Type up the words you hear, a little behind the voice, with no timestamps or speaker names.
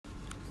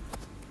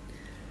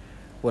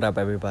What up,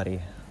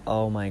 everybody?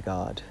 Oh my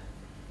god.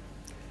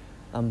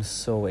 I'm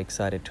so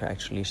excited to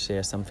actually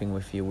share something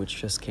with you which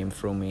just came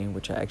through me,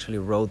 which I actually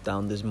wrote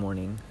down this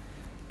morning.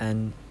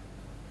 And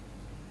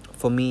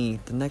for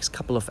me, the next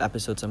couple of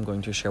episodes I'm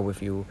going to share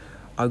with you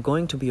are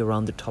going to be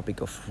around the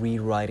topic of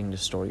rewriting the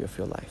story of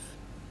your life.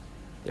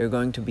 They're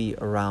going to be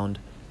around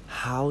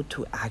how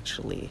to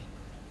actually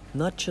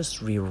not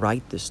just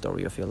rewrite the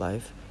story of your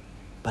life,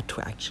 but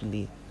to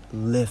actually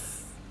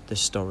live the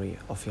story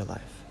of your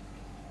life.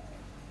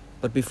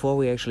 But before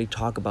we actually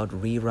talk about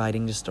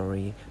rewriting the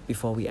story,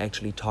 before we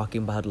actually talk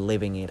about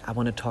living it, I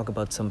want to talk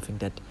about something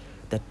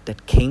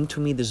that came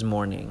to me this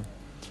morning.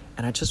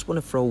 And I just want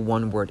to throw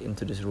one word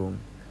into this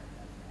room.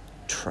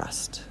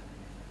 Trust.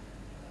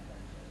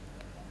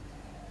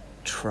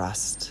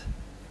 Trust.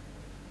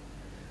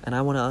 And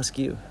I want to ask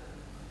you,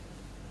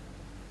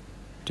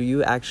 do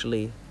you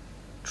actually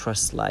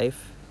trust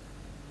life?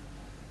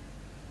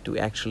 Do you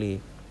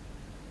actually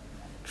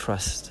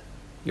trust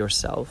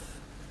yourself?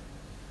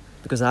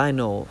 Because I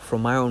know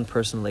from my own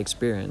personal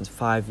experience,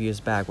 5 years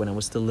back when I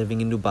was still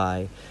living in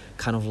Dubai,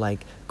 kind of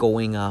like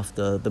going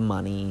after the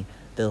money,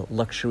 the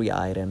luxury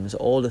items,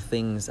 all the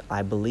things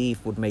I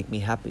believe would make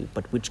me happy,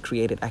 but which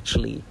created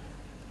actually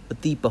a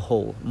deeper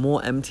hole,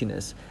 more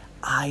emptiness.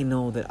 I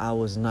know that I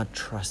was not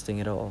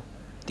trusting at all.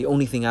 The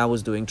only thing I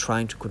was doing,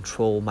 trying to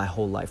control my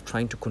whole life,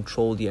 trying to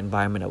control the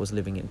environment I was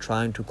living in,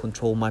 trying to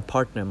control my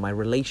partner, my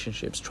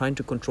relationships, trying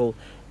to control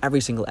every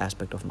single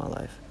aspect of my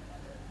life.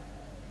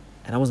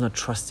 And I was not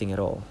trusting at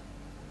all.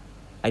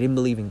 I didn't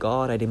believe in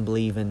God. I didn't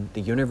believe in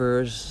the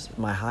universe,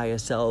 my higher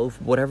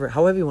self, whatever,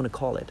 however you want to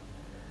call it.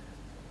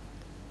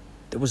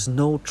 There was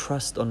no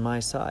trust on my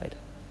side.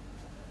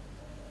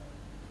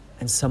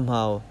 And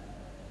somehow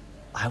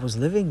I was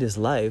living this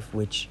life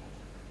which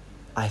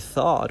I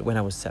thought when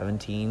I was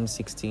 17,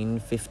 16,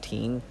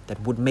 15, that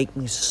would make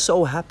me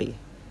so happy.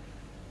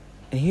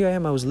 And here I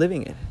am, I was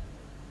living it.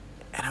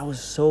 And I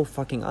was so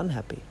fucking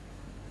unhappy.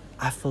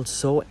 I felt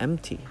so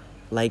empty,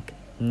 like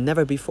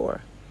never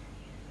before.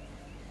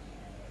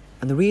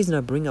 And the reason I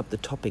bring up the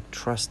topic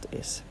trust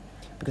is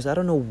because I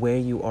don't know where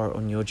you are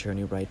on your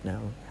journey right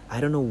now.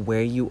 I don't know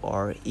where you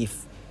are,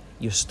 if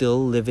you're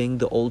still living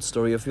the old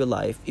story of your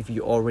life, if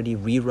you're already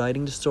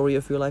rewriting the story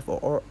of your life,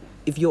 or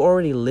if you're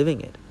already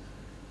living it.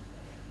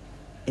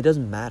 It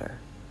doesn't matter.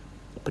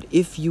 But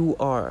if you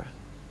are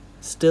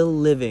still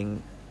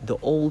living the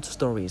old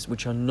stories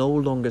which are no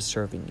longer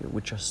serving you,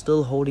 which are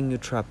still holding you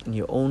trapped in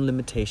your own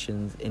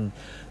limitations, in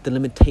the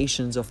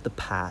limitations of the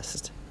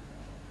past,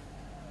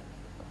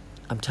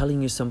 I'm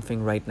telling you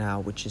something right now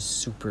which is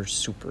super,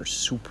 super,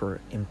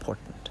 super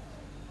important.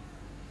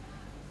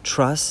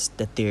 Trust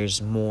that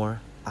there's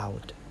more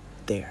out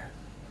there.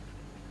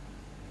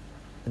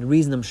 And the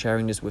reason I'm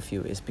sharing this with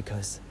you is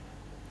because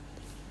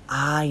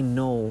I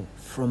know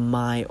from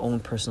my own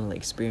personal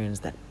experience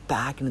that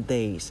back in the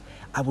days,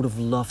 I would have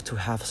loved to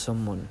have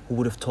someone who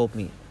would have told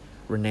me,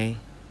 Renee,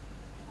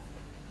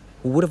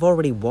 who would have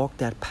already walked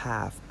that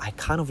path I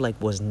kind of like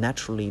was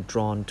naturally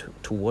drawn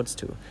towards.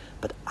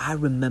 But I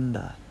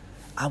remember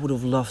I would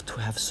have loved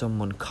to have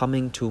someone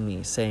coming to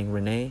me saying,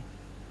 Renee,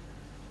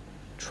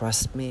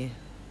 trust me,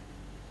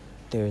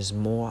 there's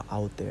more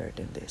out there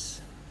than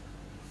this.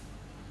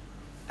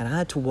 And I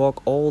had to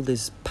walk all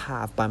this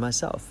path by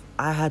myself.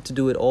 I had to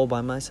do it all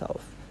by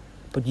myself.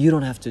 But you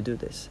don't have to do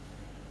this.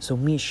 So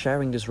me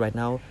sharing this right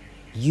now,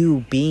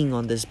 you being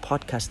on this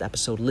podcast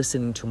episode,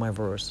 listening to my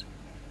verse,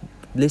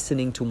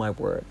 listening to my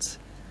words,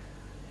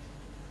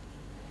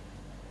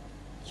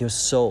 your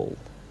soul,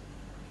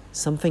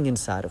 something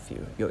inside of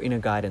you, your inner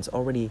guidance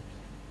already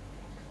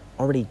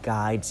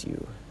guides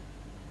you.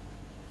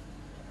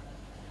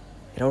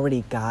 It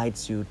already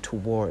guides you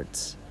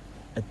towards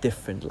a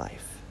different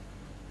life.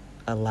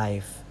 A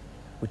life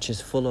which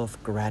is full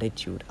of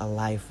gratitude, a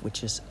life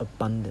which is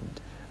abundant,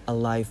 a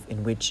life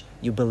in which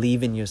you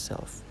believe in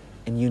yourself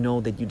and you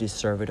know that you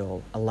deserve it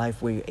all, a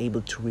life where you're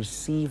able to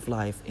receive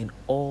life in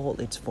all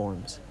its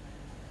forms.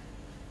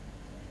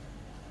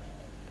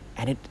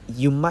 And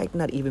you might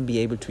not even be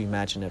able to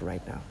imagine it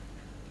right now.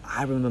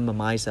 I remember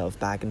myself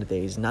back in the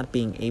days not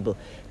being able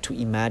to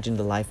imagine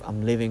the life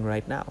I'm living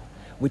right now,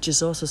 which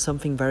is also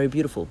something very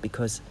beautiful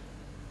because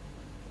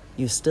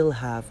you still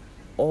have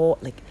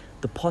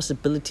the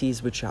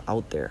possibilities which are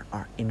out there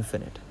are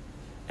infinite.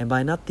 And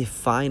by not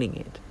defining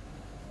it,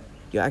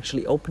 you're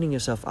actually opening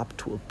yourself up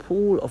to a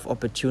pool of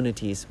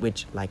opportunities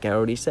which, like I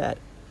already said,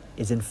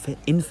 is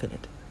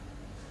infinite.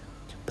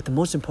 But the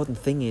most important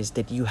thing is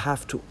that you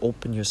have to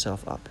open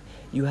yourself up.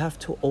 You have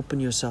to open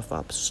yourself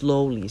up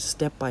slowly,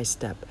 step by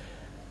step,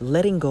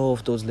 letting go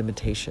of those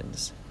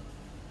limitations,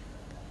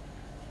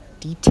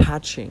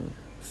 detaching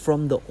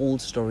from the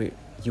old story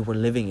you were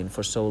living in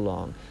for so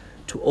long,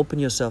 to open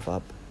yourself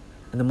up.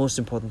 And the most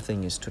important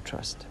thing is to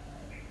trust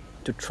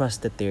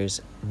that there's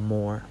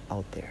more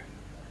out there.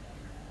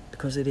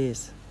 Because it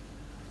is.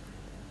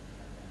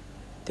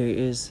 There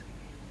is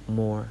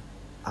more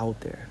out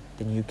there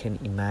than you can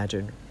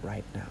imagine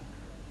right now.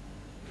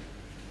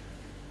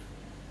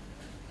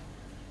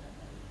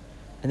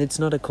 And it's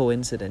not a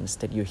coincidence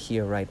that you're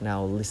here right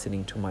now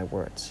listening to my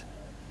words.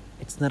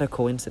 It's not a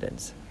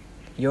coincidence.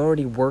 You're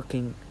already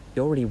walking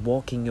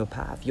your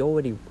path. You're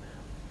already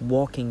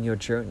walking your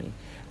journey.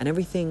 And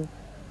everything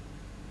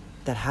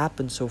that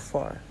happened so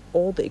far,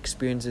 all the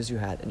experiences you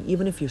had, and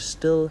even if you're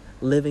still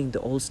living the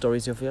old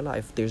stories of your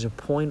life, there's a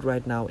point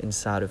right now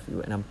inside of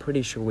you, and I'm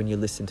pretty sure when you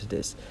listen to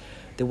this,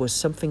 there was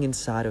something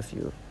inside of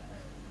you,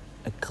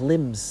 a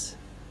glimpse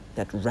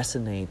that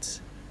resonates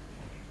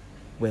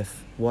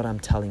with what I'm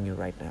telling you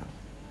right now.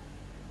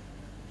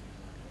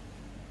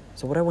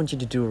 So what I want you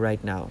to do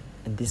right now,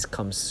 and this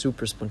comes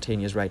super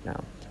spontaneous right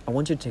now, I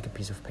want you to take a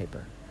piece of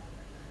paper.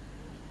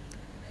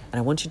 And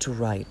I want you to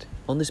write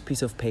on this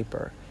piece of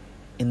paper,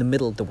 in the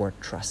middle, the word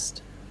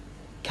trust.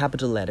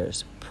 Capital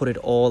letters, put it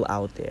all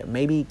out there.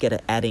 Maybe get an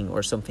adding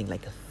or something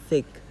like a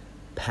thick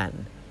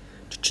pen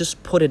to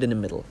just put it in the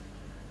middle.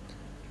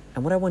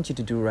 And what I want you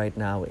to do right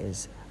now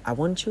is, I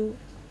want you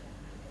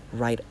to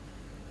write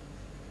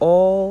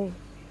all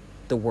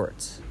the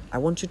words. I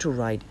want you to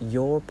write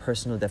your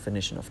personal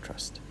definition of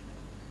trust.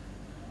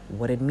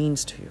 What it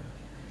means to you.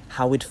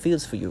 How it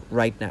feels for you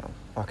right now,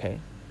 okay?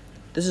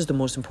 This is the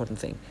most important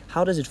thing.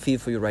 How does it feel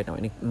for you right now?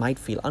 And it might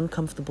feel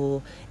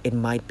uncomfortable. It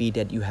might be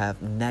that you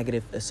have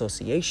negative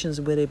associations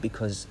with it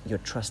because your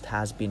trust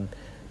has been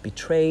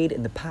betrayed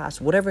in the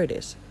past, whatever it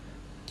is.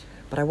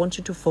 But I want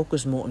you to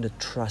focus more on the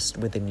trust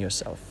within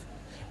yourself.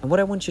 And what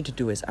I want you to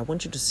do is, I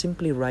want you to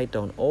simply write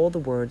down all the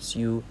words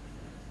you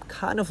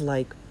kind of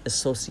like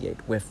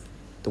associate with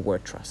the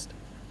word trust.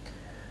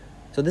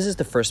 So this is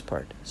the first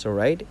part. So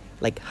right,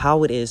 like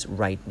how it is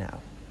right now.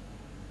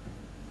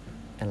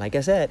 And like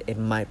I said, it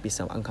might be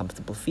some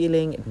uncomfortable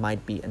feeling. It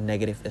might be a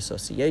negative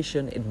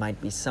association. It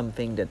might be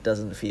something that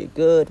doesn't feel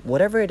good.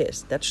 Whatever it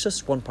is, that's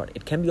just one part.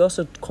 It can be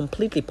also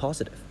completely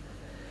positive.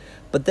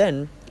 But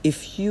then,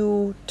 if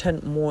you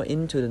tend more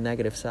into the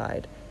negative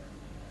side,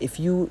 if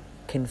you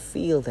can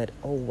feel that,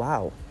 oh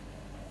wow,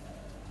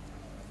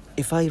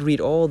 if I read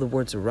all the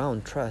words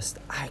around trust,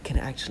 I can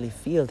actually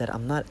feel that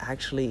I'm not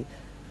actually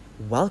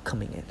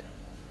welcoming it.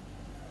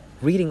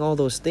 Reading all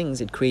those things,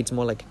 it creates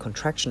more like a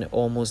contraction,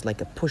 almost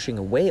like a pushing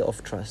away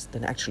of trust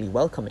than actually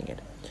welcoming it.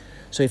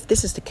 So if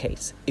this is the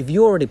case, if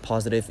you're already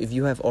positive, if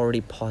you have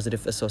already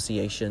positive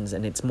associations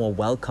and it's more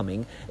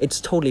welcoming,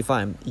 it's totally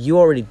fine. You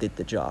already did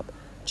the job.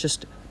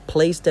 Just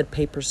place that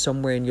paper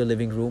somewhere in your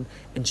living room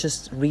and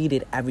just read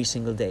it every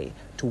single day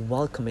to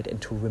welcome it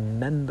and to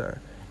remember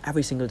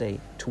every single day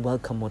to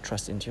welcome more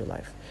trust into your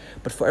life.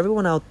 But for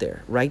everyone out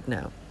there right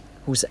now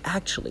who's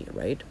actually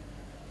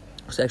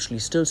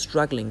still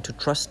struggling to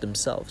trust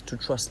themselves, to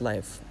trust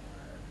life,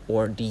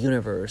 or the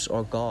universe,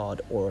 or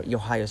God, or your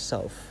higher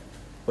self,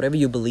 whatever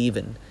you believe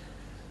in,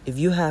 if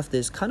you have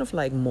this kind of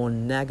like more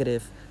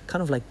negative,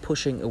 kind of like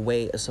pushing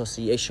away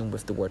association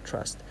with the word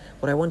trust,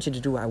 what I want you to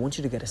do, I want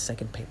you to get a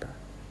second paper.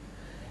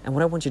 And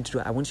what I want you to do,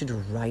 I want you to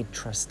write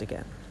trust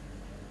again.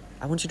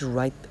 I want you to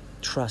write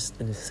trust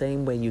in the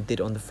same way you did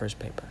on the first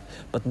paper.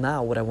 But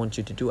now what I want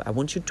you to do, I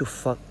want you to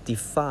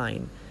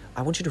find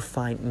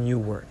new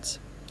words.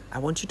 I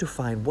want you to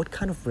find what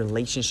kind of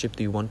relationship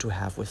do you want to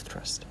have with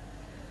trust.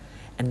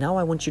 And now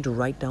I want you to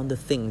write down the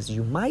things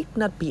you might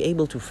not be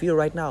able to feel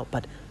right now,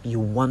 but you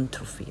want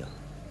to feel.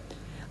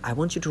 I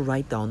want you to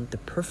write down the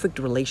perfect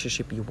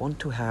relationship you want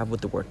to have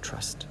with the word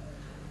trust.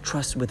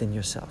 Trust within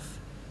yourself.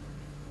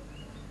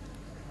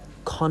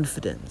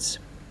 Confidence.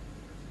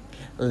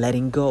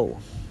 Letting go.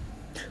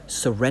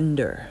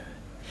 Surrender.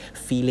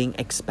 Feeling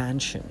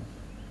expansion.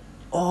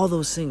 All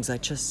those things I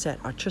just said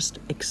are just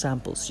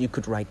examples you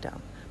could write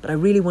down. But I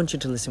really want you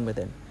to listen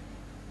within.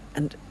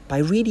 And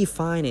by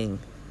redefining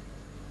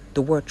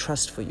the word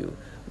trust for you,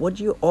 what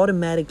you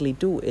automatically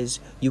do is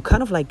you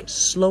kind of like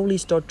slowly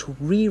start to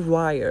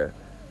rewire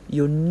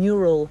your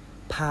neural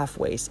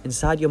pathways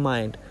inside your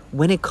mind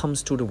when it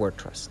comes to the word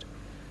trust.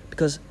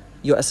 Because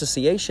your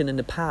association in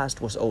the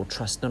past was, oh,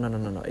 trust,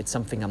 no, it's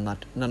something I'm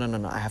not,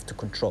 no, I have to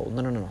control,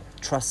 no,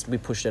 trust, we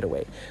push that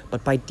away.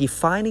 But by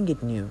defining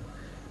it new,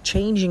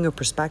 changing your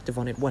perspective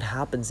on it, what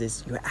happens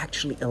is you're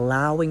actually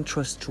allowing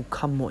trust to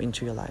come more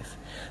into your life.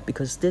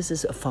 Because this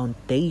is a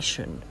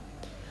foundation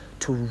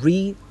to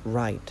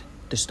rewrite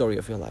the story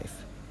of your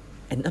life.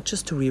 And not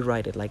just to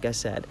rewrite it, like I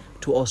said,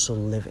 to also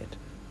live it.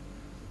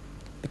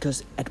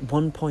 Because at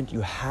one point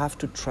you have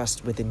to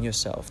trust within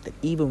yourself that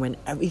even when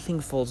everything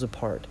falls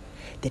apart,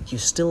 that you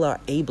still are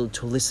able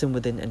to listen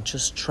within and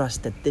just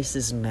trust that this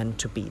is meant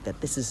to be,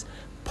 that this is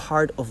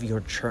part of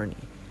your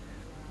journey.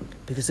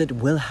 Because it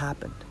will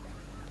happen.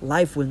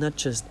 Life will not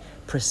just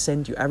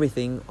present you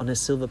everything on a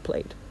silver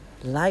plate.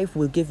 Life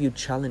will give you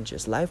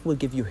challenges. Life will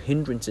give you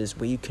hindrances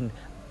where you can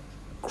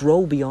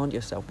grow beyond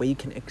yourself, where you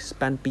can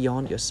expand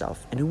beyond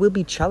yourself. And it will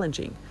be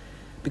challenging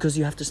because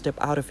you have to step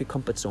out of your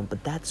comfort zone.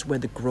 But that's where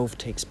the growth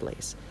takes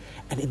place.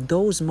 And in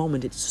those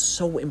moments, it's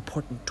so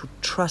important to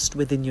trust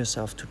within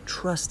yourself, to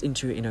trust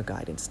into your inner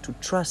guidance, to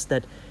trust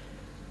that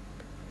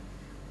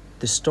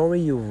the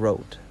story you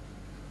wrote,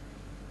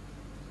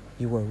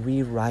 you are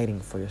rewriting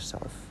for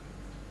yourself.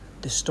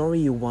 The story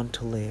you want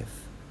to live,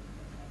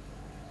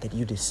 that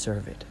you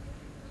deserve it.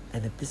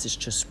 and that this is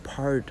just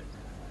part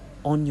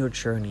on your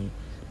journey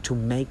to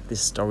make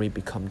this story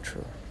become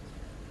true.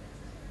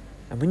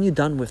 And when you're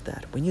done with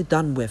that, when you're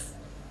done with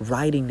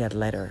writing that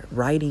letter,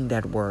 writing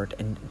that word,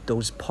 and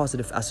those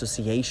positive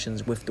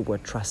associations with the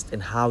word trust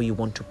and how you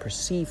want to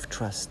perceive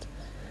trust,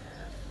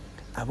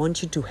 I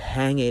want you to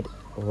hang it,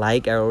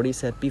 like I already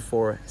said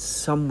before,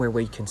 somewhere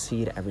where you can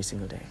see it every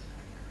single day.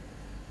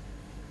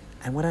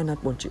 And what I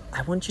want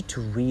you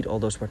to read all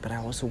those words, but I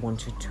also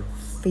want you to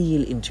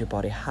feel into your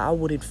body. How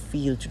would it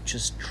feel to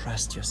just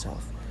trust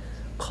yourself?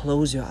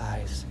 Close your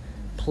eyes,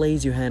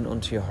 place your hand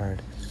onto your heart.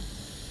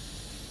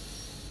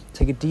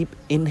 Take a deep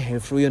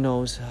inhale through your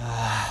nose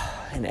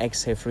and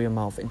exhale through your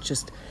mouth, and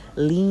just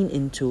lean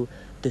into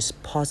this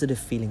positive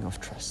feeling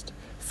of trust.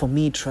 For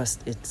me,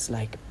 trust, it's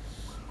like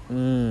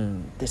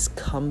this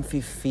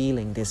comfy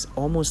feeling, this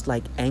almost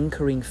like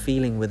anchoring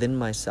feeling within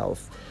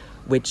myself,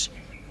 which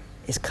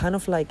is kind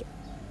of like,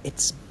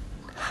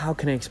 how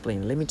can I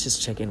explain? Let me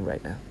just check in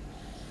right now.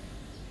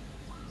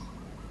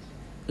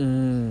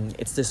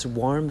 It's this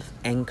warmth,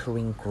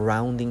 anchoring,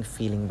 grounding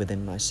feeling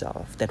within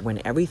myself, that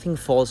when everything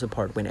falls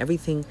apart, when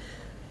everything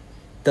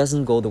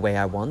doesn't go the way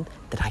I want,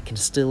 that I can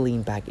still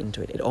lean back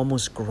into it. It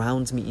almost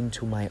grounds me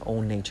into my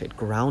own nature. It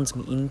grounds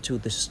me into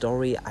the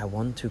story I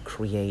want to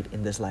create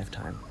in this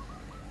lifetime.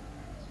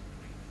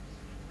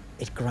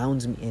 It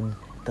grounds me in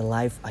the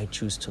life I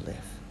choose to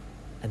live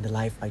and the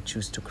life I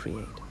choose to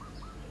create.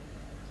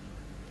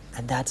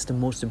 And that's the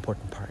most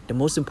important part. The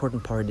most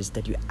important part is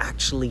that you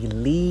actually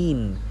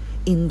lean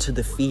into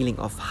the feeling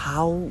of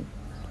how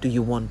do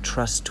you want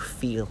trust to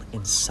feel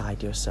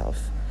inside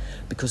yourself.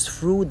 Because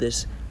through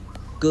this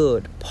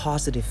good,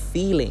 positive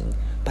feeling,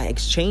 by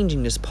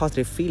exchanging this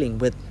positive feeling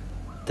with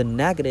the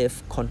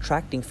negative,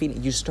 contracting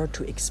feeling, you start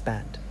to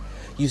expand.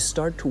 You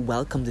start to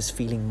welcome this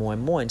feeling more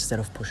and more instead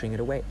of pushing it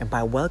away. And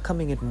by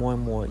welcoming it more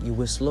and more, you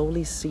will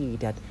slowly see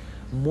that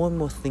more and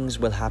more things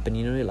will happen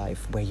in your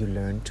life where you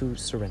learn to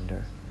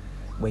surrender,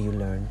 where you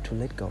learn to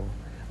let go.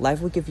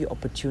 Life will give you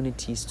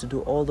opportunities to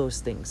do all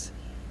those things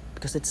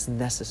because it's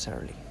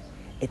necessarily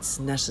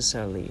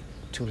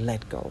to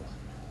let go,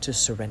 to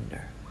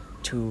surrender,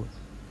 to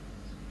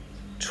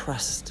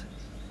trust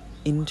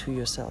into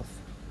yourself,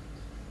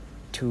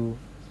 to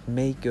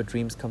make your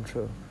dreams come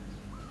true,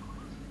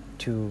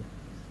 to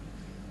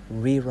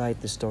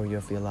rewrite the story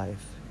of your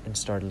life and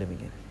start living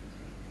it.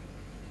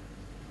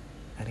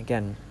 And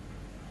again,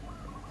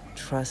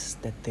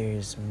 trust that there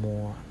is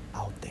more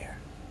out there.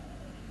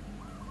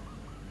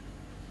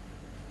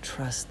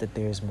 Trust that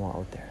there is more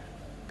out there,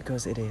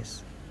 because it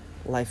is.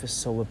 Life is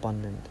so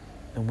abundant,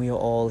 and we are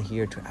all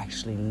here to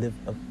actually live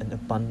an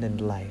abundant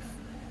life,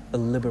 a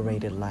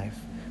liberated life,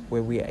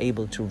 where we are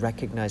able to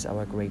recognize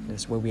our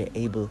greatness, where we are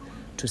able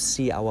to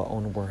see our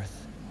own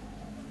worth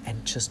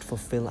and just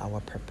fulfill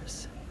our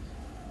purpose.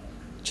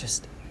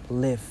 Just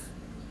live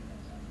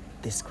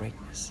this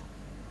greatness.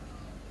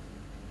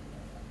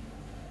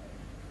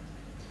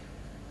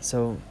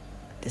 So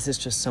this is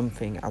just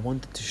something I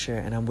wanted to share,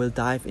 and I will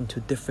dive into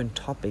different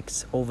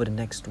topics over the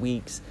next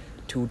weeks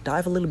to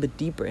dive a little bit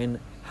deeper in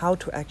how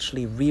to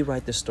actually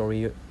rewrite the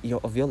story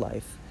of your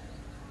life,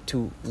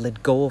 to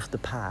let go of the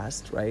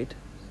past, right?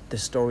 The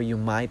story you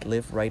might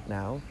live right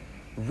now,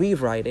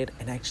 rewrite it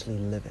and actually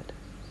live it.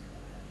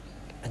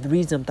 And the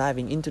reason I'm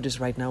diving into this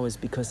right now is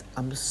because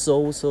I'm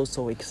so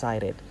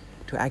excited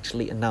to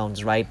actually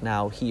announce right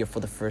now here for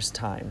the first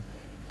time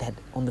that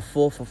on the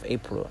 4th of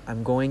April,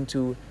 I'm going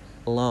to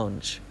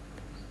launch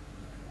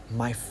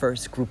my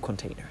first group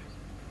container,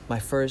 my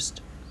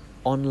first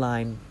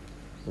online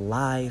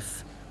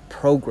live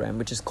program,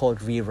 which is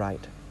called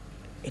Rewrite.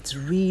 It's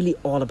really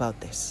all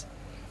about this.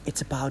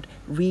 It's about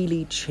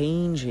really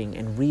changing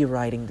and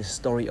rewriting the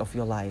story of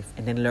your life,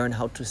 and then learn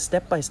how to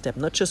step by step,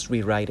 not just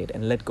rewrite it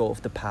and let go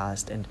of the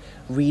past and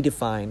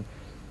redefine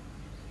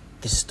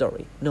the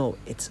story. No,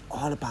 it's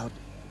all about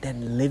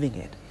then living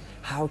it.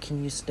 How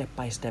can you step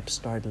by step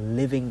start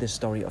living the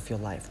story of your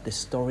life, the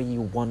story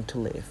you want to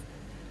live?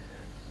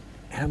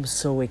 And I'm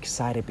so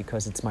excited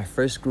because it's my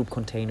first group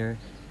container.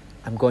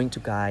 I'm going to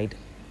guide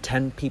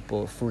 10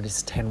 people through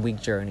this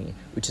 10-week journey,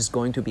 which is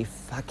going to be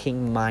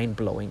fucking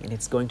mind-blowing, and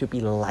it's going to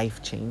be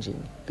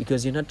life-changing,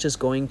 because you're not just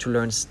going to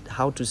learn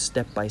how to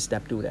step by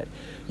step do that.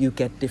 You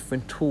get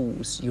different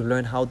tools, you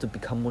learn how to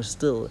become more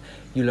still,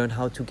 you learn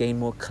how to gain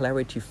more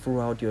clarity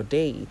throughout your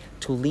day,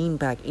 to lean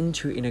back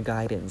into your inner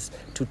guidance,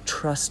 to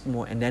trust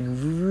more, and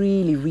then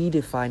really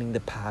redefining the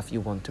path you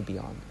want to be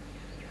on.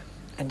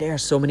 And there are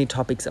so many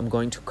topics I'm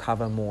going to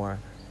cover more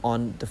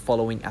on the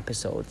following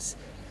episodes,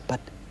 but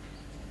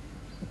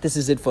this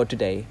is it for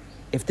today.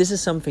 If this is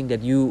something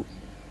that you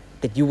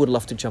would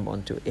love to jump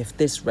onto, if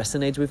this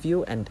resonates with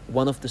you and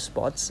one of the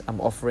spots I'm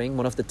offering,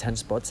 one of the 10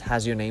 spots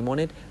has your name on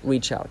it,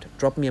 reach out.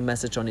 Drop me a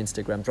message on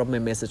Instagram, drop me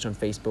a message on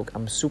Facebook.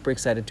 I'm super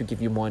excited to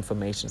give you more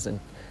information and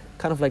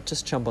kind of like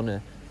just jump on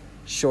a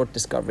short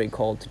discovery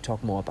call to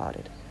talk more about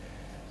it.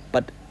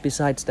 But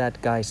besides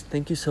that, guys,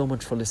 thank you so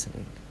much for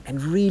listening,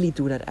 and really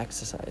do that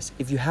exercise.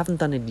 If you haven't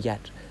done it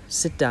yet,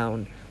 sit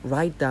down,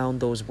 write down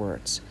those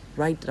words.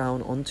 Write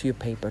down onto your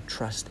paper,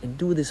 trust, and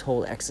do this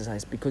whole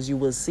exercise, because you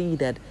will see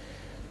that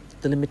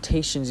the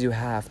limitations you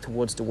have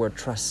towards the word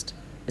trust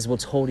is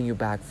what's holding you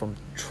back from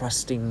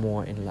trusting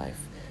more in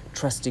life,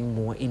 trusting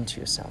more into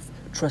yourself,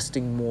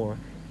 trusting more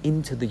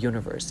into the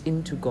universe,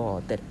 into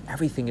God, that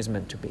everything is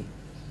meant to be.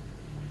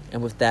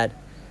 And with that,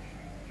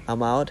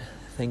 I'm out.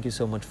 Thank you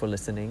so much for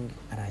listening,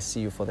 and I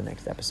see you for the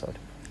next episode.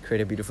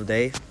 Create a beautiful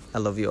day. I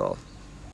love you all.